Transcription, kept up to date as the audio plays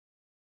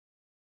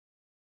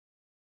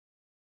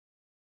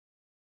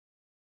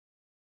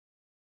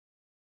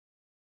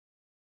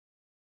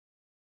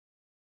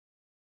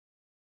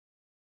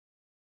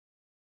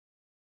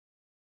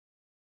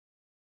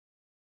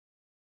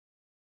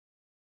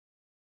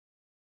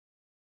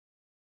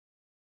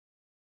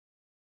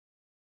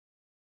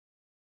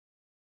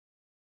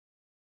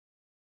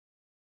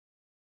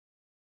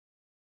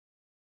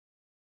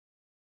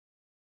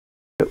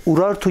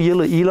Urartu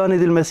Yılı ilan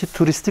edilmesi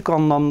turistik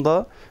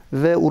anlamda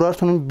ve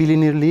Urartu'nun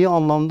bilinirliği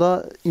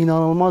anlamda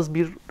inanılmaz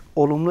bir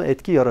olumlu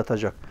etki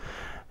yaratacak.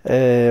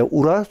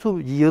 Urartu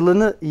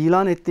Yılı'nı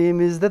ilan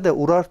ettiğimizde de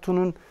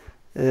Urartu'nun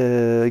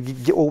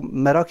o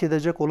merak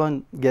edecek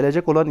olan,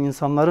 gelecek olan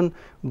insanların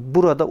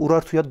burada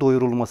Urartu'ya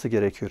doyurulması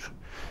gerekiyor.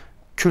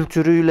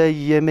 Kültürüyle,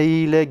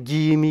 yemeğiyle,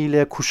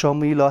 giyimiyle,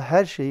 kuşamıyla,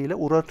 her şeyiyle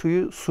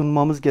Urartu'yu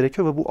sunmamız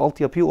gerekiyor ve bu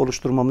altyapıyı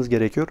oluşturmamız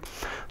gerekiyor.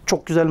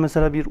 Çok güzel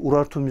mesela bir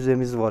Urartu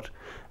müzemiz var.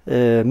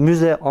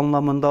 Müze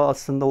anlamında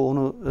aslında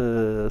onu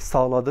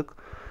sağladık.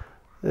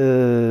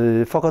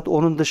 Fakat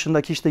onun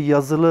dışındaki işte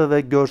yazılı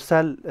ve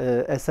görsel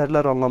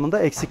eserler anlamında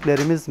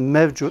eksiklerimiz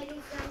mevcut.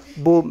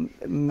 Bu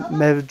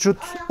mevcut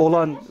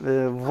olan,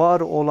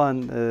 var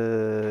olan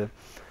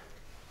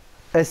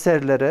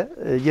eserlere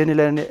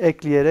yenilerini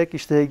ekleyerek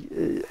işte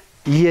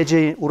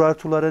yiyeceğin,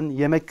 Urartuların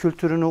yemek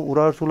kültürünü,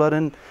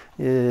 Urartuların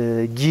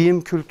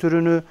giyim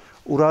kültürünü,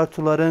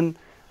 Urartuların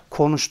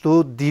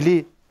konuştuğu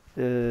dili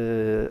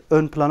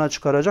ön plana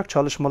çıkaracak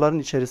çalışmaların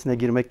içerisine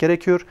girmek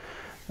gerekiyor.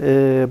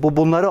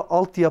 Bunları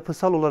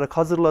altyapısal olarak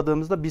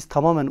hazırladığımızda biz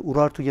tamamen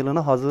Urartu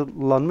Yılı'na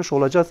hazırlanmış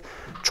olacağız.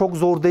 Çok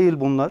zor değil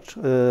bunlar.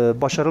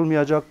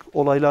 Başarılmayacak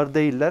olaylar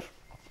değiller.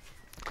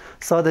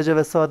 Sadece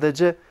ve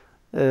sadece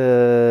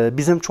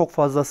bizim çok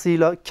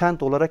fazlasıyla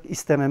kent olarak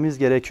istememiz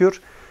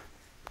gerekiyor.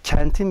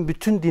 Kentin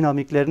bütün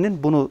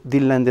dinamiklerinin bunu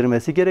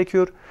dillendirmesi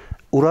gerekiyor.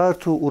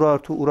 Urartu,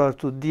 Urartu,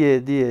 Urartu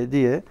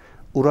diye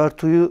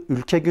Urartu'yu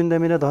ülke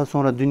gündemine, daha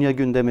sonra dünya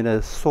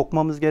gündemine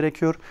sokmamız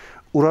gerekiyor.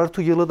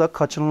 Urartu Yılı da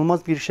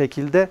kaçınılmaz bir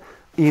şekilde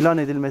ilan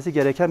edilmesi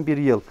gereken bir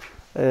yıl.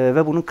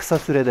 Ve bunun kısa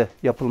sürede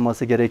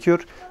yapılması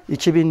gerekiyor.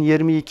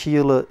 2022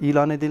 yılı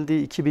ilan edildi.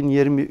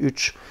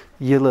 2023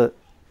 yılı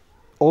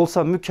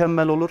olsa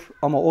mükemmel olur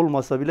ama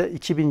olmasa bile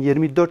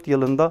 2024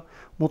 yılında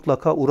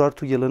mutlaka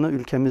Urartu Yılı'nı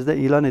ülkemizde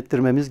ilan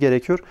ettirmemiz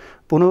gerekiyor.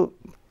 Bunu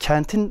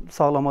kentin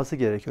sağlaması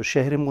gerekiyor.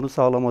 Şehrin bunu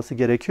sağlaması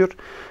gerekiyor.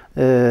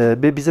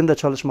 Ve bizim de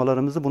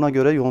çalışmalarımızı buna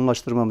göre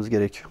yoğunlaştırmamız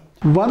gerekiyor.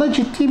 Van'a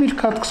ciddi bir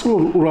katkısı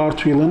olur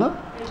Urartu Yılı'nın.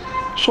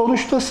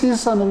 Sonuçta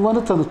siz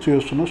Van'ı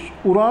tanıtıyorsunuz,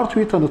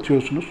 Urartu'yu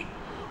tanıtıyorsunuz.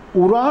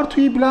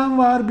 Urartu'yu bilen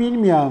var,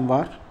 bilmeyen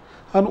var.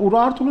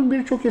 Urartu'nun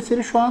birçok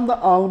eseri şu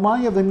anda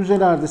Almanya'da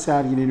müzelerde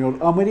sergileniyor.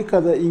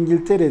 Amerika'da,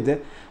 İngiltere'de.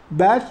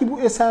 Belki bu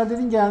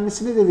eserlerin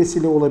gelmesine de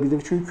vesile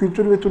olabilir. Çünkü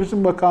Kültür ve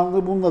Turizm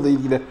Bakanlığı bununla da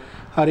ilgili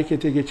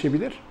harekete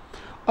geçebilir.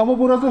 Ama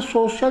burada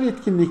sosyal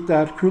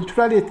etkinlikler,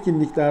 kültürel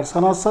etkinlikler,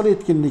 sanatsal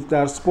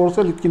etkinlikler,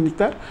 sporsal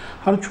etkinlikler,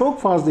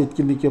 çok fazla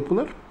etkinlik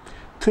yapılır.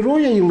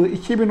 Troya yılı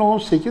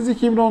 2018,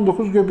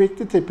 2019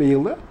 Göbekli Tepe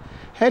yılı.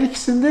 Her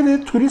ikisinde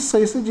de turist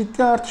sayısı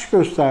ciddi artış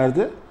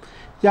gösterdi.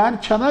 Yani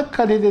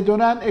Çanakkale'de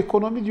dönen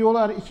ekonomi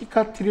diyorlar 2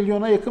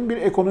 trilyona yakın bir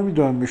ekonomi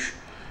dönmüş.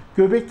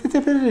 Göbekli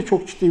Tepe'de de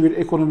çok ciddi bir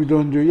ekonomi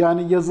döndü.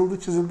 Yani yazıldı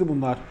çizildi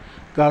bunlar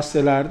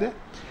gazetelerde.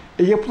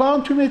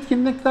 Yapılan tüm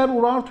etkinlikler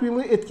Urartu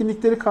Yılı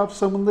etkinlikleri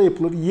kapsamında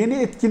yapılır. Yeni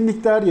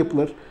etkinlikler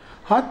yapılır.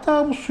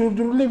 Hatta bu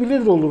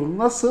sürdürülebilir de olur.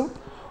 Nasıl?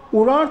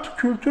 Urartu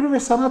Kültür ve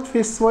Sanat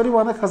Festivali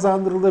Van'a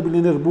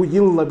kazandırılabilir bu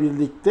yılla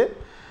birlikte.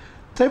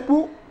 Tabi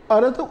bu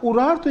arada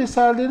Urartu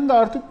eserlerinin de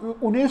artık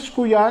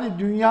UNESCO yani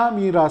Dünya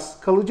Miras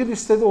kalıcı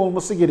listede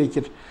olması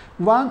gerekir.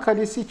 Van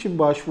Kalesi için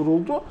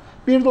başvuruldu.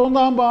 Bir de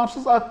ondan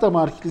bağımsız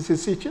Akdamar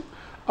Kilisesi için.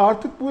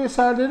 Artık bu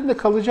eserlerin de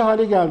kalıcı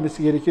hale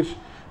gelmesi gerekir.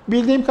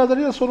 Bildiğim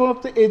kadarıyla son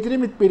olarak da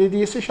Edremit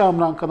Belediyesi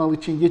Şamran Kanalı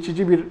için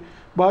geçici bir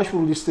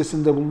başvuru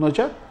listesinde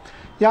bulunacak.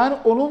 Yani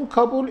onun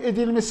kabul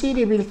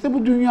edilmesiyle birlikte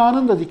bu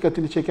dünyanın da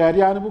dikkatini çeker.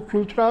 Yani bu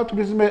kültürel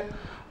turizme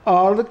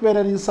ağırlık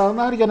veren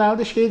insanlar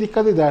genelde şeye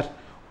dikkat eder.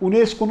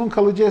 UNESCO'nun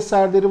kalıcı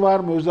eserleri var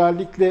mı?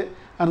 Özellikle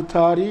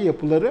tarihi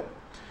yapıları.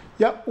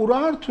 Ya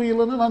Urartu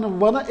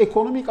Yılı'nın Van'a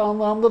ekonomik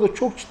anlamda da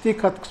çok ciddi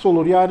katkısı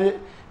olur. Yani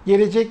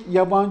gelecek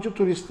yabancı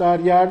turistler,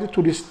 yerli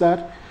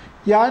turistler.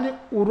 Yani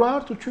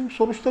Urartu çünkü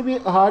sonuçta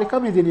bir harika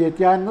medeniyet.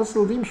 Yani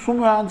nasıl diyeyim su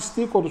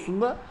mühendisliği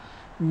konusunda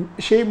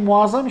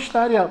muazzam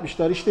işler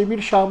yapmışlar. İşte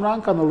bir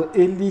Şamran Kanalı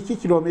 52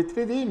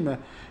 kilometre değil mi?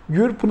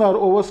 Gürpınar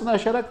Ovası'nı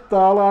aşarak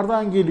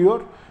dağlardan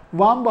geliyor.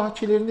 Van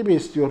bahçelerini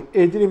besliyor.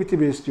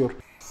 Edremit'i besliyor.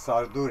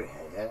 Sardur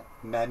heye,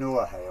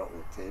 menua heye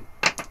otel.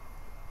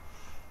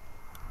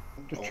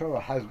 Çoğu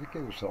hazbike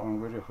usta,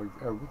 onu böyle koy,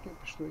 evbike,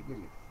 işte o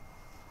geliyor.